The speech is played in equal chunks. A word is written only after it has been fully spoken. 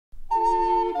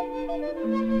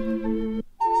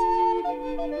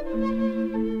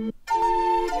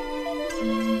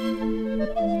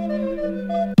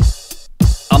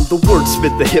the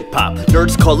wordsmith, the hip-hop.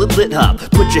 Nerds call it lit hop.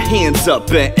 Put your hands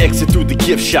up and exit through the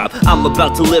gift shop. I'm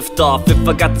about to lift off if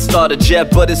I got the starter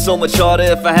jet, but it's so much harder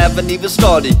if I haven't even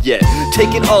started yet.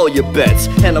 Taking all your bets,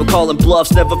 and I'm calling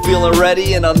bluffs. Never feeling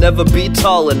ready, and I'll never be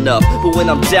tall enough. But when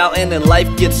I'm doubting and life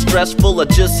gets stressful, I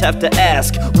just have to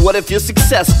ask, what if you're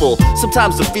successful?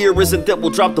 Sometimes the fear isn't that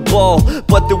we'll drop the ball,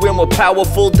 but that we're more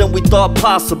powerful than we thought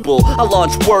possible. I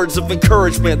launch words of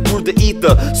encouragement through the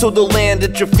ether, so they'll land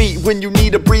at your feet when you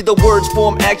need a breather. Words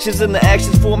form actions, and the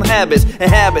actions form habits, and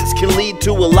habits can lead to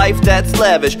a life that's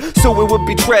lavish. So it would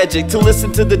be tragic to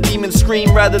listen to the demons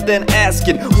scream rather than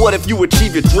asking, what if you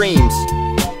achieve your dreams?